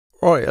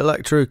Right,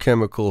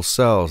 electrochemical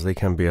cells, they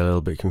can be a little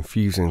bit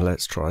confusing.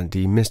 Let's try and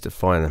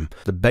demystify them.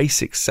 The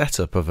basic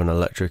setup of an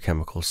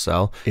electrochemical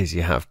cell is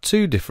you have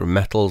two different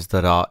metals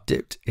that are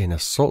dipped in a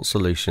salt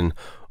solution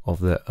of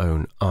their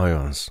own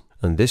ions.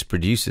 And this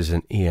produces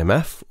an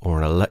EMF,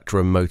 or an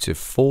electromotive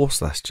force.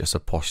 That's just a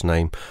posh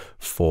name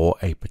for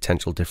a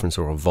potential difference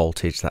or a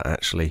voltage that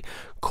actually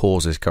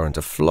causes current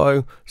to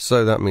flow.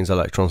 So that means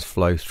electrons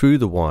flow through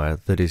the wire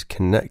that is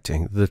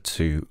connecting the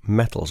two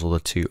metals, or the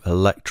two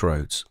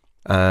electrodes.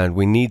 And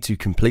we need to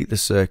complete the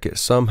circuit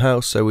somehow,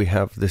 so we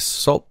have this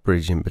salt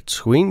bridge in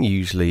between.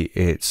 Usually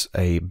it's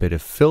a bit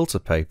of filter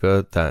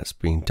paper that's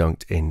been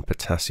dunked in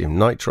potassium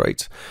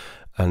nitrate,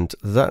 and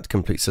that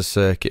completes the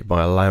circuit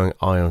by allowing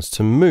ions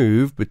to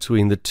move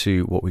between the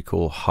two, what we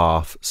call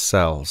half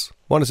cells.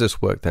 Why does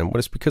this work then? Well,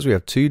 it's because we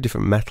have two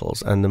different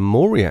metals, and the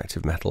more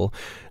reactive metal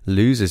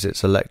loses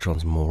its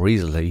electrons more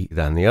easily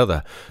than the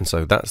other. And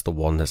so that's the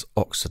one that's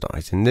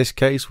oxidized. In this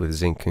case, with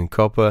zinc and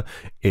copper,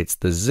 it's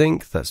the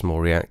zinc that's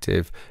more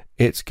reactive.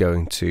 It's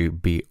going to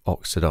be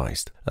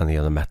oxidized, and the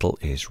other metal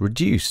is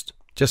reduced.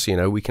 Just so you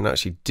know, we can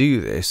actually do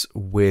this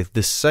with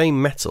the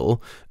same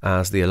metal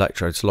as the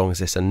electrode, so long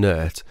as it's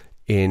inert,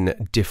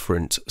 in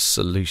different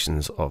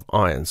solutions of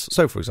ions.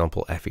 So for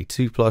example,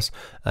 Fe2+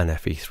 and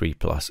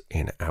Fe3+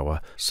 in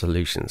our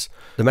solutions.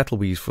 The metal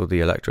we use for the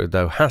electrode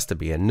though has to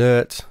be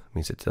inert,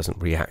 means it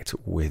doesn't react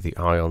with the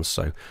ions,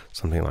 so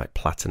something like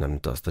platinum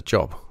does the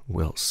job.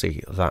 We'll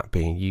see that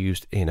being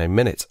used in a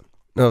minute.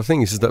 Now the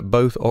thing is that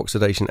both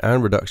oxidation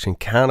and reduction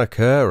can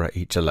occur at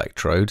each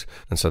electrode,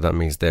 and so that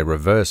means they're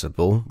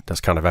reversible.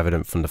 That's kind of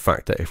evident from the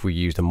fact that if we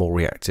used a more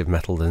reactive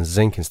metal than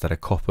zinc instead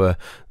of copper,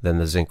 then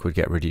the zinc would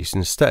get reduced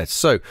instead.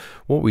 So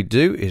what we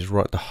do is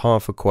write the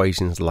half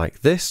equations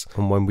like this,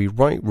 and when we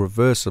write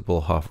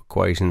reversible half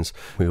equations,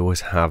 we always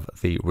have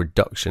the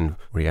reduction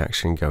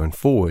reaction going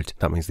forward.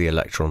 That means the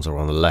electrons are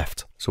on the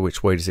left. So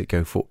which way does it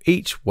go for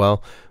each?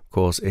 Well, of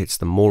course, it's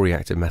the more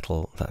reactive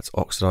metal that's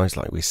oxidized,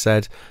 like we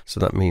said. So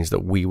that means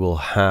that we will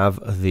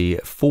have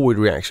the forward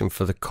reaction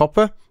for the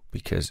copper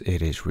because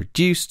it is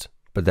reduced.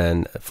 But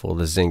then for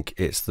the zinc,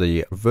 it's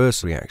the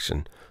reverse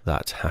reaction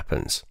that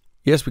happens.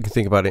 Yes, we can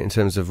think about it in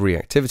terms of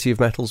reactivity of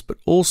metals, but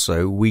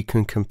also we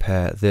can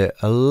compare their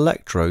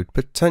electrode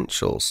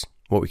potentials.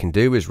 What we can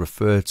do is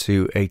refer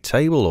to a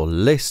table or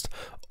list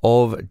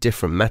of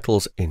different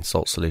metals in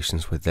salt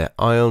solutions with their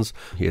ions.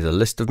 Here's a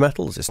list of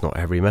metals. It's not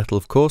every metal,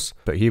 of course,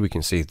 but here we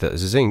can see that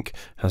zinc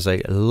has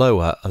a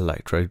lower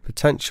electrode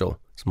potential.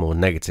 It's more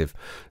negative,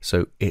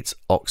 so it's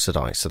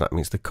oxidized. So that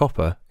means the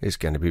copper is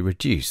going to be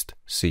reduced.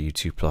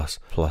 Cu2+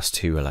 plus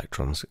 2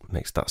 electrons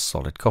makes that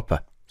solid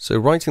copper. So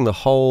writing the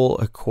whole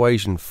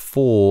equation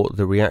for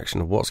the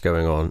reaction of what's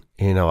going on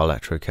in our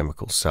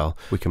electrochemical cell,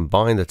 we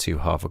combine the two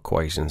half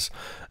equations,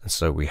 and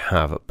so we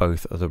have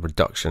both the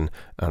reduction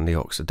and the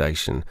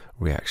oxidation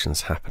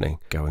reactions happening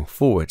going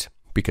forward.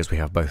 Because we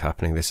have both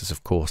happening, this is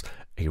of course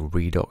a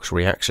redox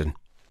reaction.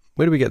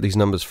 Where do we get these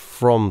numbers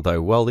from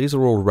though? Well, these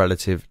are all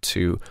relative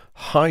to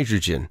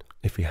hydrogen.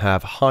 If we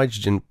have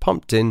hydrogen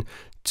pumped in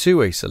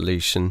to a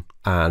solution,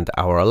 and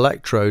our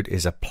electrode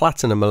is a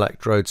platinum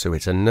electrode, so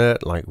it's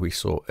inert like we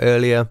saw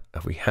earlier.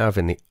 If we have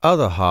in the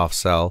other half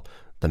cell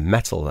the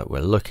metal that we're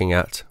looking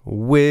at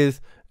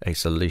with a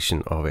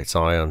solution of its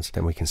ions,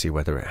 then we can see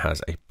whether it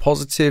has a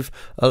positive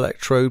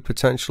electrode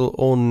potential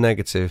or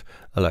negative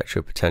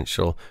electrode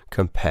potential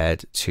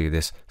compared to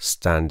this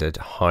standard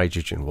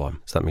hydrogen one.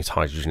 So that means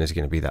hydrogen is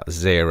going to be that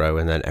 0,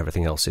 and then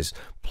everything else is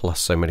plus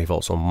so many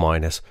volts or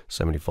minus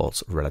so many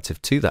volts relative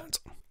to that.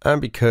 And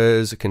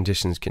because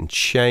conditions can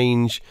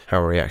change how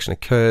a reaction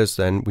occurs,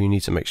 then we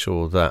need to make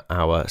sure that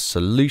our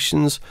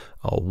solutions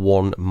are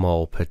 1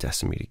 mole per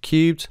decimeter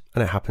cubed,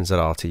 and it happens at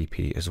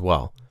RTP as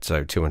well.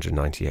 So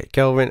 298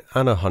 Kelvin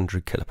and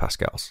 100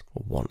 kilopascals,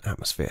 or 1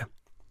 atmosphere.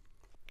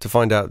 To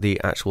find out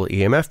the actual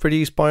EMF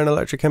produced by an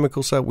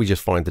electrochemical cell, we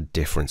just find the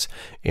difference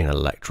in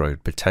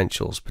electrode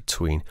potentials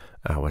between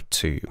our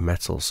two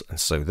metals, and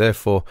so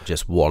therefore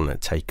just one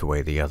take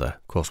away the other.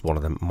 Of course, one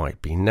of them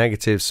might be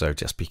negative, so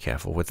just be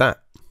careful with that.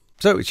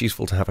 So it's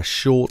useful to have a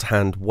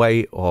shorthand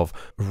way of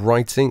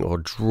writing or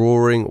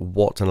drawing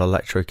what an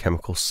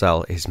electrochemical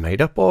cell is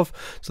made up of.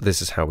 So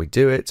this is how we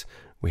do it.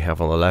 We have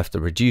on the left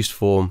the reduced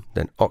form,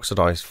 then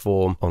oxidized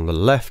form on the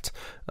left,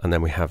 and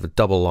then we have the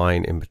double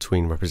line in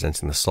between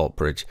representing the salt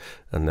bridge,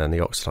 and then the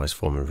oxidized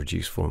form and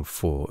reduced form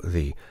for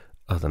the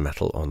other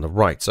metal on the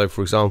right. So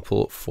for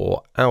example,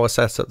 for our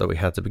setup that we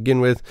had to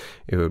begin with,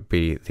 it would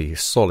be the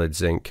solid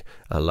zinc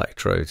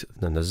electrode,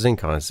 then the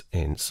zinc ions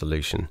in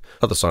solution,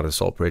 other side of the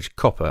salt bridge,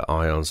 copper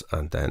ions,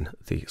 and then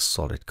the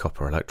solid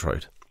copper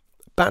electrode.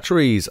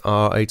 Batteries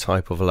are a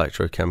type of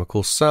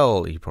electrochemical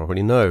cell, you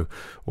probably know.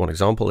 One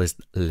example is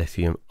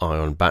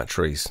lithium-ion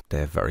batteries.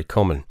 They're very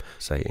common,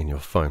 say in your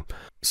phone.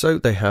 So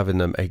they have in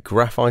them a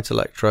graphite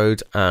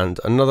electrode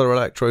and another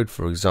electrode,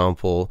 for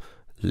example,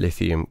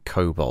 lithium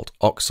cobalt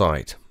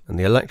oxide. And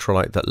the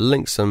electrolyte that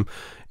links them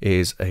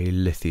is a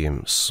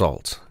lithium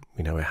salt.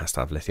 We know it has to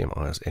have lithium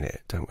ions in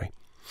it, don't we?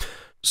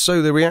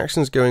 So the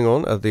reactions going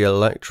on at the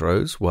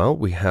electrodes, well,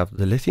 we have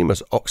the lithium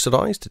is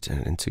oxidized to turn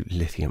into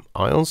lithium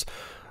ions.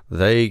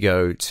 They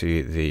go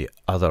to the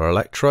other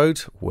electrode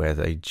where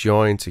they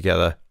join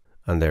together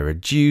and they're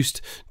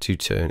reduced to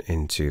turn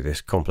into this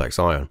complex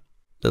ion.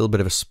 A little bit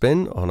of a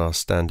spin on our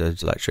standard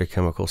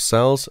electrochemical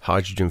cells.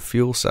 Hydrogen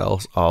fuel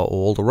cells are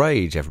all the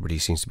rage. Everybody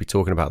seems to be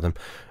talking about them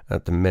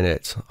at the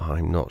minute.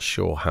 I'm not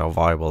sure how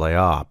viable they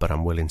are, but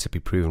I'm willing to be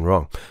proven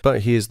wrong.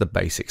 But here's the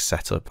basic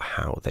setup,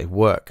 how they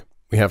work.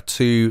 We have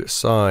two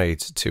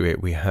sides to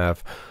it. We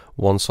have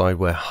one side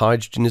where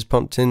hydrogen is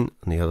pumped in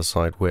and the other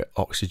side where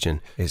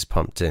oxygen is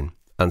pumped in.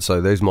 And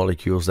so those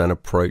molecules then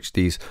approach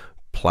these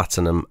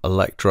platinum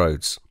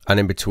electrodes. And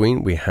in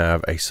between, we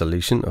have a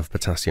solution of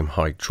potassium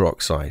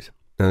hydroxide.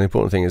 Now, the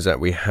important thing is that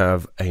we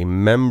have a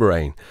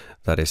membrane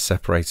that is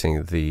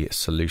separating the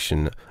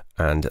solution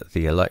and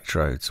the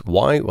electrodes.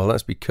 Why? Well,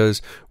 that's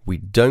because we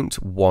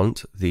don't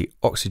want the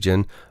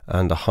oxygen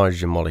and the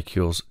hydrogen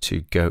molecules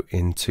to go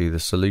into the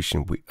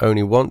solution. We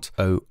only want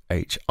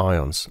OH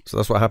ions. So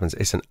that's what happens.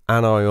 It's an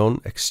anion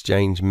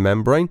exchange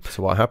membrane.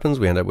 So what happens?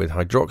 We end up with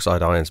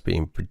hydroxide ions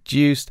being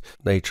produced.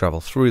 They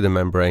travel through the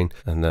membrane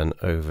and then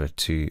over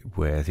to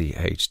where the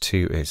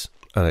H2 is.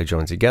 And they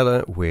join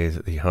together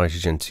with the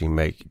hydrogen to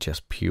make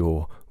just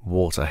pure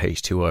water,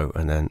 H2O,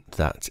 and then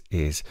that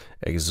is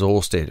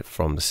exhausted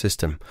from the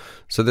system.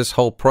 So this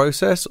whole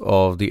process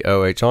of the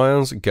OH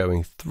ions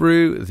going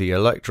through the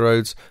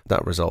electrodes,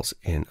 that results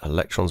in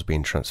electrons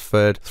being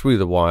transferred through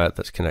the wire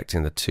that's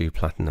connecting the two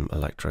platinum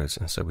electrodes.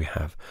 And so we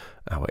have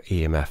our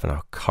EMF and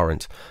our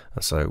current.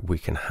 And so we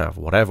can have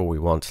whatever we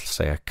want,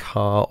 say a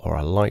car or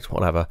a light,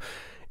 whatever,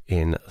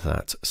 in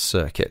that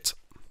circuit.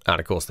 And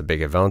of course, the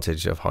big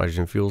advantage of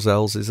hydrogen fuel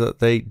cells is that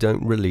they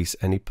don't release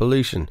any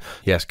pollution.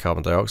 Yes,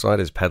 carbon dioxide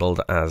is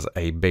peddled as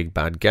a big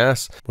bad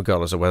gas.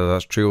 Regardless of whether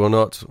that's true or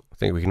not, I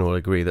think we can all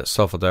agree that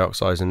sulfur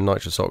dioxides and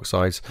nitrous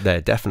oxides,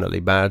 they're definitely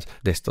bad.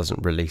 This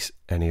doesn't release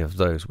any of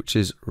those, which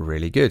is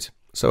really good.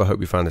 So I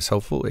hope you found this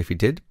helpful. If you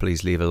did,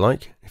 please leave a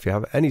like. If you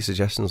have any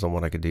suggestions on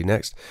what I could do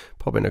next,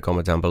 pop in a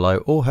comment down below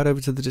or head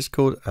over to the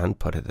Discord and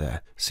put it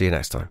there. See you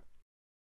next time.